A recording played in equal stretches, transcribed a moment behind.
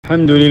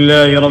الحمد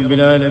لله رب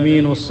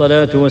العالمين،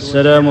 والصلاة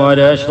والسلام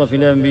على أشرف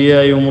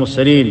الأنبياء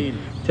والمرسلين.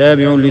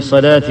 تابع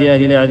لصلاة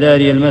أهل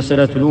الأعذار.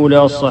 المسألة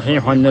الأولى: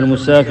 الصحيح أن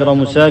المسافر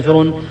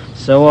مسافر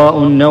سواء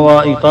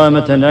نوى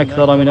إقامة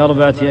أكثر من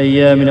 4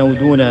 أيام أو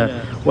دونها،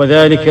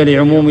 وذلك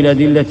لعموم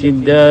الأدلة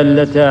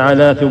الدالة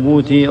على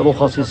ثبوت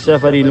رخص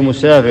السفر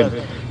للمسافر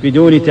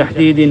بدون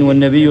تحديد.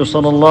 والنبي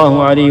صلى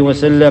الله عليه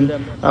وسلم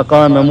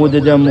أقام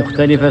مددا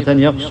مختلفة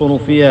يقصر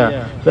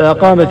فيها،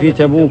 فأقام في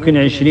تبوك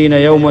 20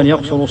 يوما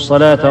يقصر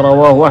الصلاة،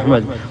 رواه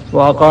أحمد.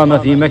 وأقام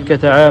في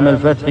مكة عام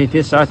الفتح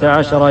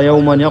 19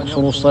 يوما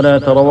يقصر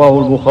الصلاة، رواه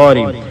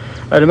البخاري.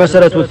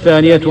 المسألة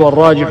الثانية: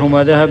 والراجح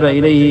ما ذهب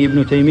إليه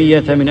ابن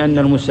تيمية من أن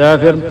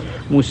المسافر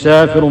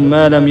مسافر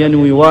ما لم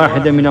ينوي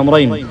واحدا من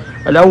أمرين: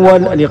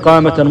 الأول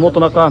الإقامة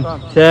المطلقة،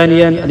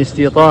 ثانيا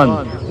الاستيطان.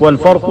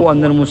 والفرق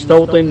أن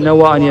المستوطن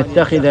نوى أن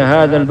يتخذ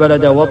هذا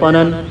البلد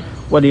وطنا،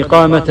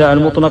 والإقامة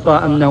المطلقة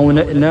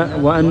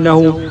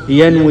وأنه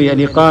ينوي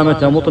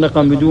الإقامة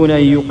مطلقا بدون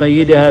أن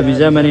يقيدها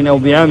بزمن أو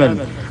بعمل.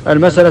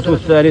 المسألة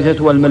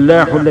الثالثة: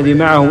 والملاح الذي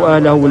معه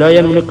أهله لا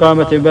ينوي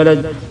إقامة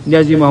بلد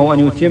لزمه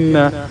أن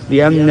يتم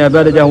لأن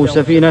بلده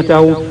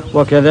سفينته،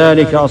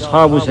 وكذلك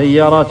أصحاب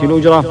سيارات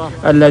الأجرة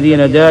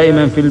الذين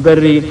دائما في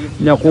البر،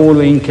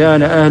 نقول إن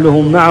كان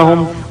أهلهم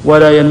معهم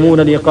ولا ينوون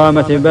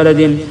الإقامة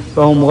بلد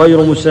فهم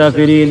غير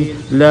مسافرين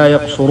لا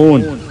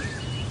يقصرون.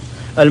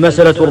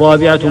 المسألة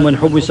الرابعة: من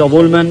حبس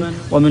ظلما،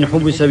 ومن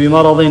حبس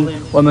بمرض،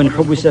 ومن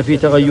حبس في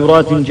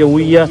تغيرات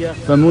جوية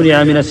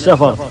فمنع من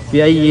السفر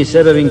بأي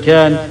سبب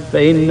كان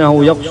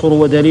فإنه يقصر.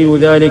 ودليل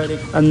ذلك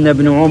أن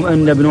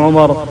ابن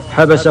عمر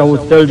حبسه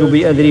الثلج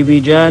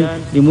بأذربيجان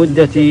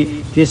لمدة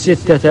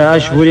 6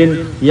 أشهر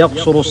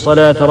يقصر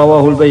الصلاة،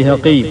 رواه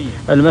البيهقي.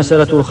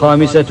 المسألة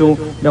الخامسة: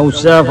 لو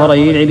سافر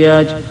إلى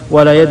العلاج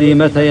ولا يدري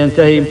متى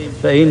ينتهي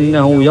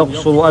فإنه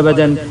يقصر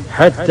أبدا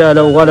حتى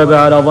لو غلب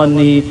على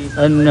ظنه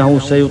أنه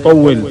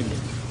سيطول.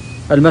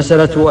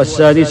 المسألة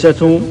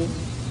السادسة: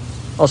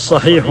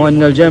 الصحيح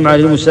أن الجمع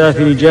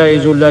للمسافر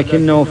جائز،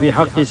 لكنه في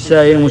حق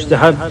السائر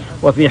مستحب،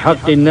 وفي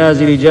حق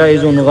النازل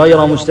جائز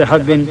غير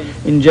مستحب.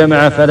 إن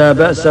جمع فلا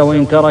بأس،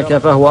 وإن ترك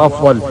فهو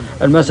أفضل.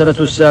 المسألة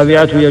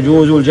السابعة: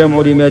 يجوز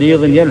الجمع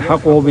لمريض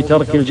يلحقه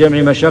بترك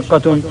الجمع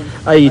مشقة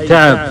أي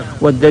تعب.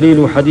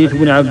 والدليل حديث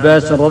ابن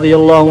عباس رضي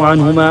الله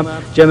عنهما: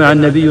 جمع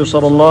النبي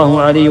صلى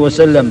الله عليه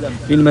وسلم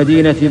في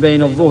المدينة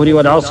بين الظهر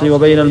والعصر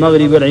وبين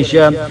المغرب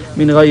والعشاء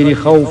من غير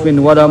خوف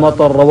ولا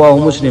مطر، رواه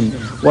مسلم.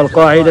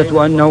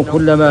 والقاعدة أنه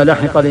كلما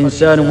لحق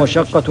الإنسان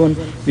مشقة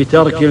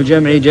بترك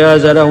الجمع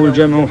جاز له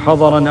الجمع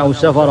حضرا أو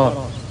سفرا.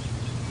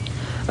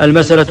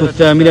 المسألة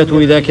الثامنة: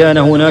 إذا كان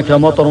هناك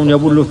مطر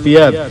يبل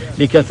الثياب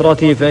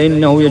لكثرته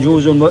فإنه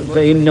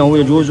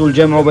يجوز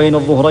الجمع بين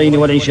الظهرين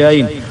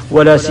والعشاءين،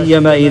 ولا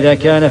سيما إذا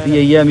كان في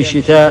أيام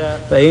الشتاء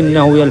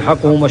فإنه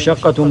يلحقه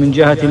مشقة من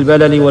جهة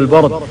البلل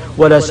والبرد،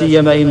 ولا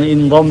سيما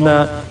إن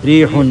ضم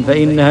ريح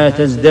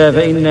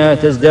فإنها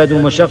تزداد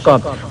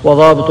مشقة.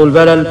 وضابط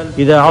البلل: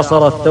 إذا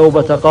عصر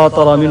الثوب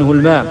تقاطر منه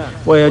الماء.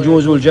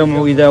 ويجوز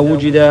الجمع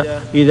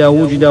إذا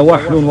وجد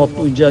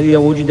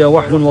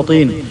وحل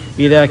وطين،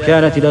 إذا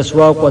كانت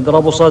الأسواق قد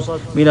ربصت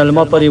من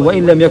المطر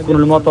وإن لم يكن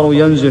المطر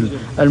ينزل.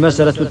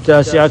 المسألة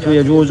التاسعة: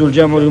 يجوز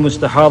الجمع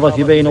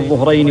للمستحاضة بين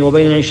الظهرين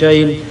وبين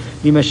العشاءين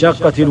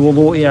لمشقة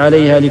الوضوء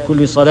عليها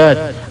لكل صلاة.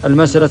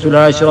 المسألة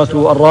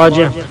العاشرة: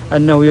 الراجح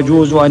أنه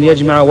يجوز أن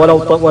يجمع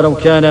ولو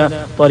كان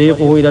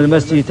طريقه إلى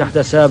المسجد تحت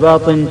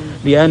ساباط،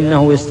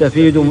 لأنه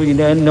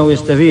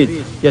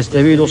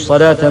يستفيد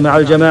الصلاة مع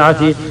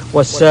الجماعة،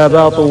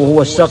 والساباط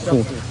هو السقف.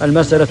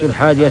 المسألة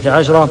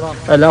 11: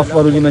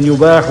 الأفضل لمن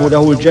يباح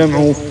له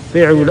الجمع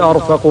فعل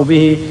الأرفق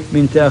به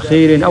من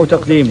تأخير أو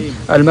تقديم.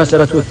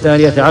 المسألة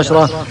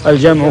 12: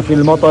 الجمع في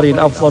المطر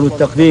الأفضل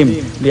التقديم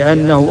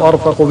لأنه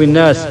أرفق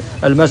بالناس.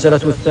 المسألة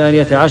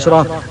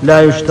 13: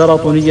 لا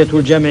يشترط نية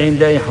الجمع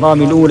عند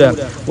إحرام الأولى،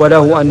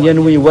 وله أن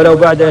ينوي ولو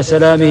بعد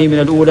سلامه من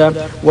الأولى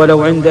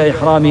ولو عند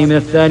إحرامه من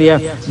الثانية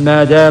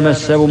ما دام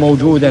السبب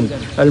موجودا.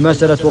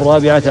 المسألة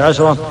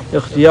 14: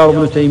 اختيار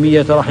ابن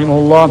تيمية رحمه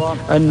الله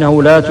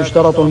أنه لا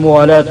تشترط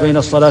الموالاة بين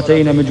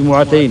الصلاتين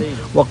مجموعتين،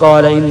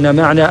 وقال إن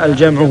معنى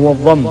الجمع هو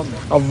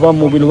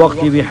الضم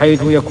بالوقت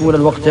بحيث يكون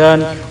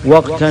الوقتان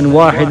وقتا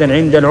واحدا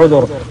عند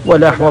العذر،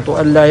 والأحوط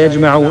ألا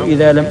يجمعوا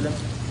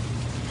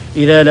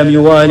إذا لم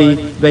يوالي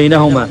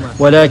بينهما،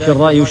 ولكن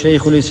رأي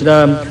شيخ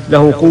الإسلام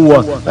له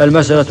قوة.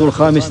 المسألة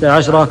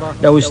 15: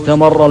 لو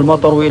استمر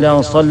المطر إلى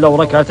أن صلوا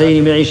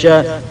ركعتين من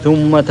العشاء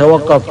ثم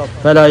توقف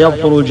فلا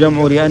يبطل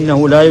الجمع،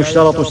 لأنه لا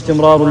يشترط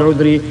استمرار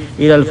العذر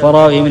إلى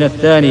الفراغ من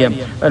الثانية.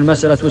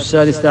 المسألة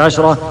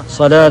 16: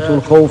 صلاة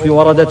الخوف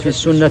وردت في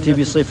السنة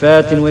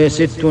بصفات، وهي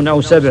 6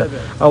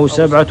 أو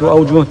 7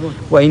 أوجه،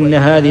 وإن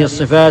هذه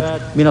الصفات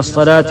من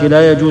الصلاة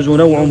لا يجوز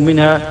نوع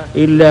منها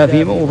إلا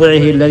في موضعه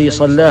الذي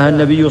صلاها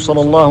النبي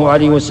صلى الله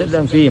عليه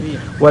وسلم فيه،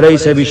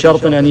 وليس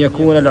بشرط أن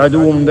يكون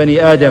العدو من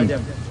بني آدم.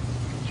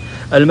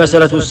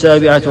 المسألة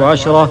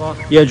 17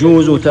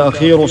 يجوز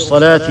تأخير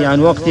الصلاة عن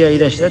وقتها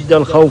إذا اشتد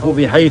الخوف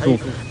بحيث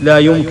لا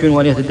يمكن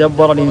أن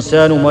يتدبر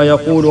الإنسان ما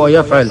يقول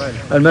ويفعل.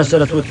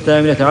 المسألة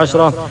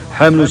 18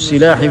 حمل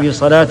السلاح في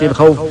صلاة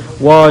الخوف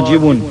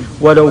واجب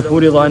ولو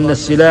فرض أن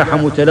السلاح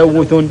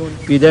متلوث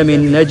بدم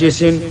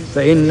نجس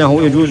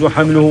فإنه يجوز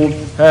حمله.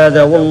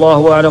 هذا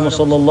والله أعلم،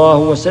 صلى الله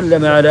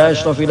وسلم على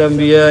أشرف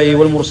الأنبياء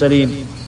والمرسلين.